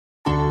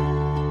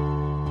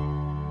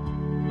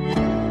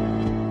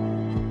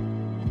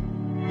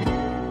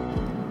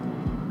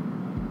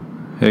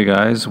Hey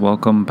guys,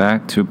 welcome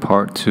back to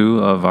part 2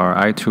 of our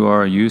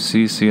i2R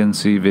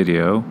UCCNC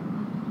video.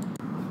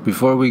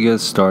 Before we get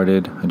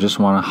started, I just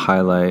want to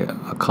highlight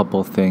a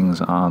couple things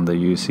on the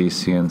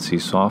UCCNC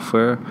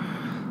software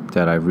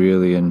that I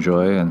really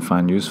enjoy and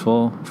find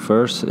useful.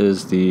 First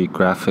is the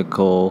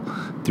Graphical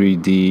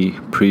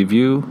 3D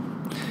preview.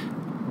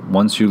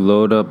 Once you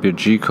load up your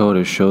G-code,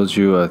 it shows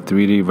you a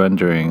 3D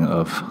rendering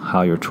of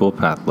how your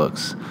toolpath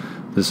looks.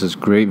 This is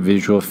great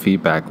visual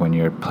feedback when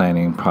you're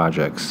planning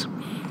projects.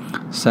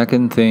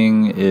 Second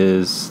thing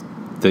is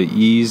the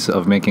ease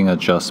of making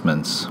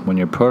adjustments. When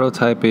you're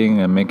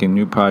prototyping and making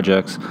new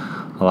projects,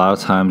 a lot of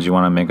times you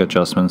want to make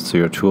adjustments to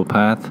your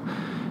toolpath.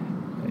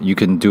 You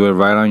can do it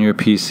right on your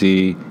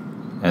PC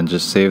and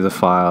just save the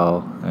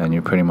file and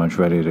you're pretty much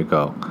ready to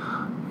go.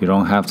 You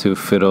don't have to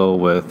fiddle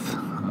with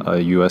a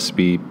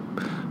USB,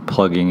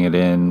 plugging it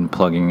in,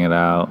 plugging it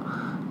out.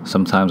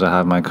 Sometimes I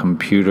have my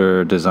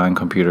design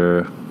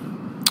computer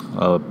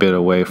a bit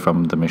away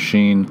from the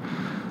machine.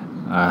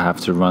 I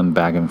have to run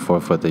back and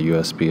forth with the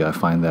USB. I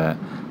find that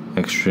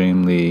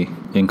extremely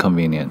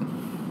inconvenient.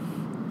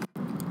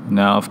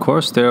 Now, of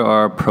course, there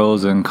are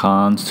pros and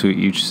cons to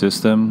each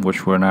system,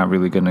 which we're not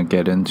really going to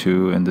get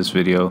into in this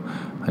video.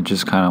 I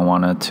just kind of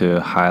wanted to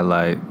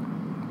highlight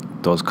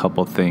those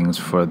couple things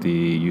for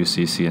the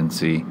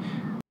UCCNC.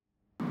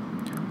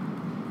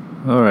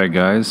 Alright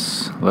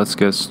guys, let's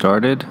get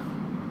started.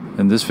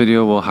 In this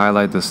video, we'll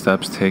highlight the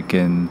steps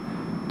taken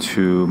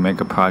to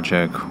make a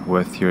project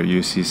with your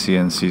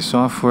UCCNC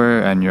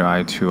software and your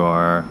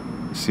i2R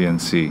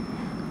CNC.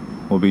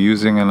 We'll be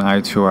using an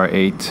i2R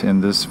 8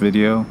 in this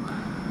video.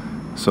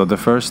 So the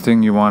first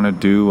thing you want to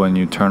do when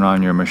you turn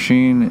on your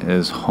machine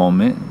is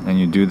home it, and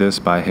you do this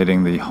by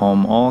hitting the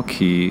home all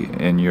key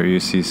in your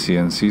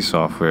UCCNC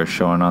software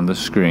shown on the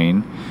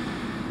screen.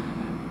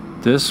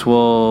 This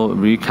will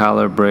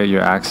recalibrate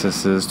your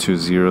axes to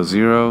 0,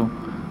 0.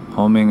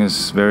 Homing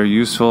is very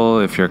useful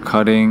if you're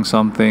cutting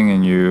something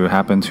and you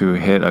happen to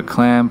hit a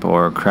clamp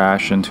or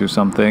crash into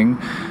something.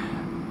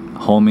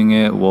 Homing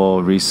it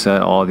will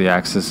reset all the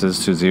axes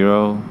to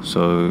 0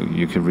 so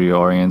you can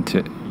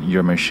reorient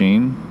your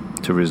machine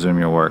to resume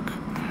your work.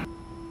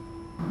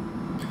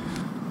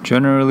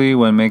 Generally,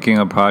 when making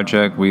a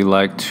project, we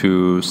like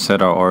to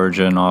set our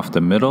origin off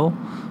the middle.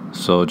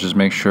 So just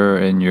make sure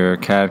in your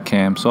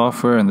CAD/CAM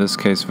software, in this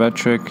case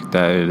Vectric,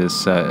 that it is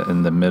set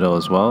in the middle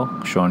as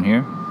well, shown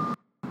here.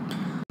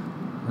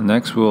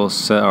 Next, we'll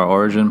set our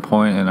origin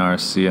point in our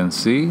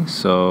CNC.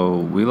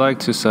 So we like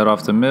to set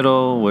off the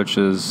middle, which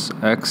is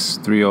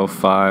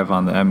X305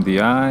 on the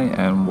MDI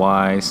and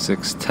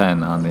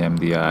Y610 on the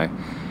MDI.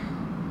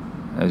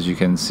 As you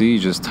can see,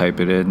 just type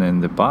it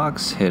in the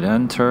box, hit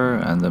enter,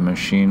 and the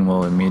machine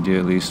will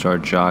immediately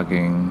start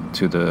jogging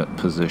to the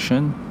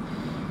position.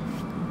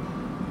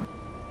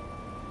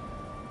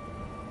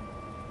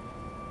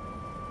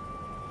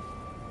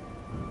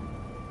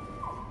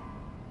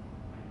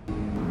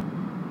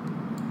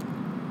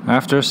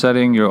 After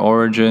setting your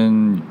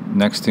origin,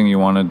 next thing you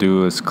want to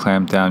do is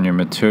clamp down your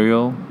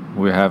material.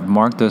 We have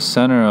marked the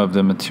center of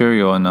the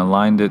material and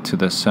aligned it to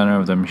the center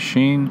of the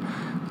machine,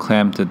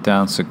 clamped it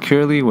down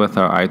securely with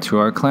our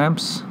i2R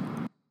clamps.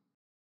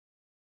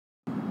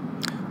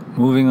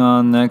 Moving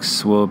on,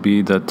 next will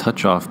be the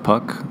touch-off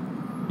puck.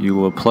 You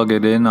will plug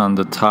it in on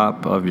the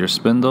top of your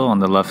spindle on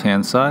the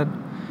left-hand side.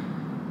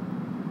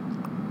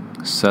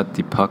 Set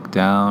the puck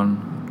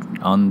down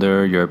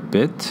under your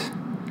bit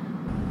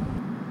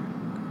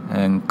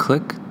and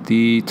click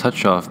the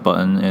touch-off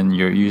button in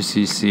your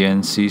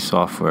UCCNC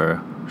software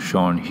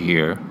shown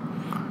here.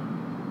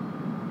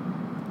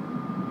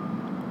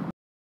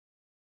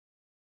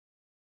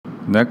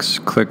 Next,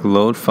 click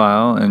Load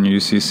File in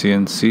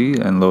UCCNC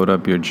and load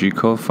up your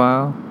G-code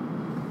file.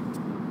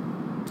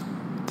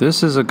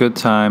 This is a good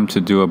time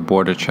to do a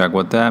border check.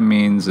 What that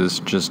means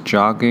is just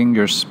jogging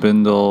your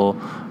spindle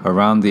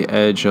around the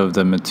edge of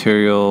the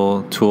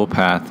material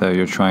toolpath that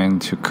you're trying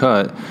to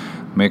cut,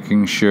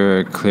 making sure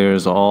it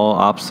clears all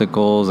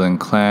obstacles and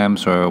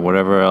clamps or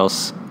whatever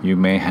else you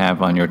may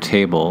have on your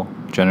table.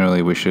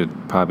 Generally, we should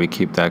probably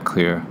keep that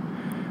clear,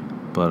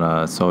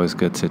 but it's always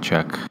good to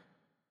check.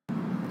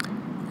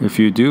 If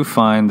you do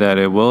find that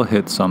it will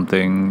hit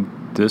something,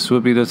 this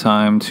would be the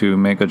time to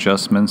make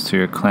adjustments to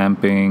your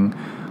clamping,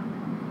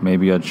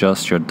 maybe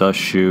adjust your dust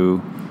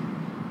shoe.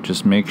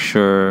 Just make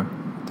sure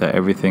that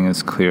everything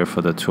is clear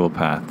for the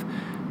toolpath.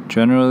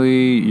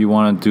 Generally, you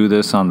want to do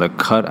this on the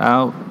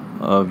cutout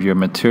of your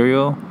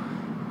material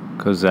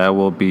because that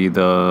will be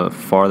the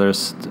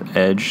farthest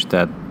edge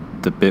that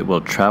the bit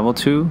will travel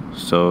to.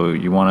 So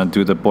you want to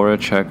do the border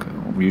check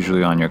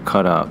usually on your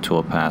cutout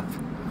toolpath.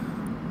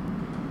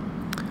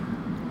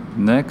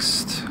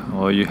 Next,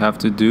 all you have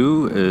to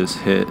do is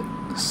hit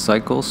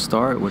cycle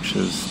start, which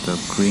is the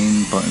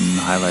green button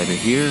highlighted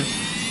here.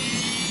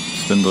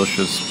 Spindle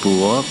should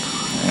spool up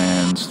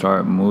and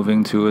start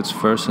moving to its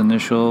first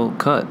initial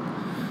cut.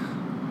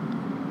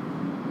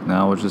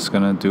 Now we're just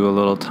going to do a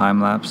little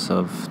time lapse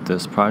of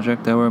this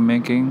project that we're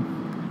making.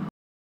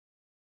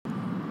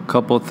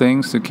 Couple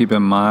things to keep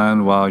in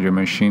mind while your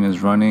machine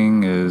is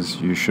running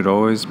is you should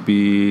always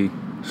be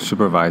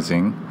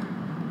supervising.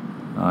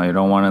 You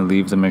don't want to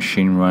leave the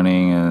machine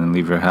running and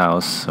leave your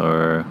house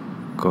or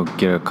go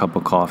get a cup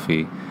of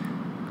coffee.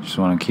 Just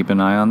want to keep an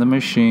eye on the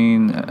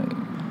machine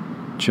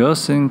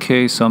just in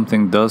case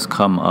something does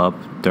come up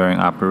during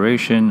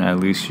operation. At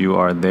least you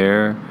are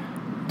there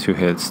to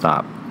hit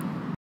stop.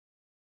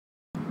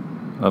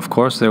 Of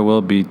course, there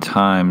will be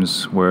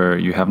times where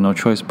you have no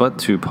choice but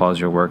to pause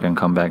your work and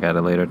come back at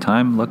a later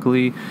time.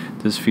 Luckily,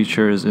 this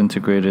feature is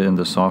integrated in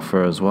the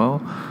software as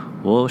well.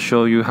 We'll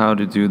show you how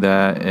to do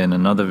that in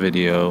another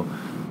video,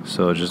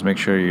 so just make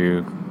sure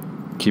you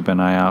keep an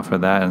eye out for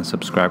that and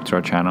subscribe to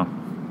our channel.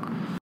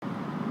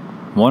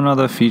 One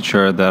other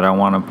feature that I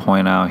want to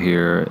point out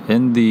here,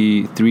 in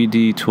the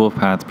 3D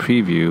toolpath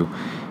preview,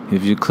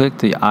 if you click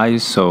the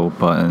ISO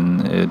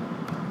button, it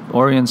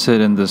orients it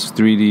in this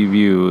 3D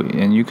view,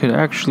 and you could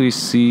actually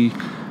see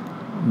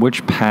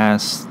which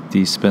pass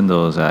the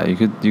spindle is at.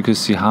 You could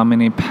see how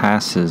many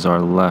passes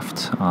are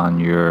left on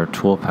your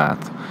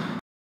toolpath.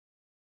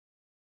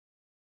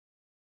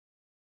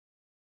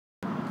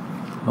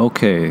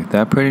 Okay,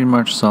 that pretty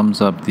much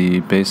sums up the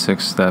basic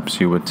steps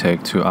you would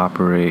take to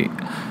operate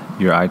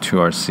your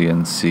i2R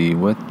CNC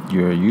with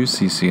your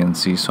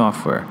UCCNC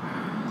software.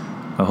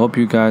 I hope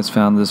you guys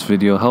found this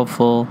video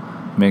helpful.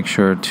 Make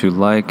sure to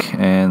like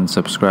and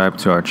subscribe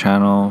to our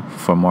channel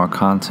for more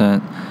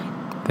content.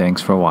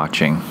 Thanks for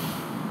watching.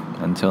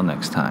 Until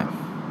next time.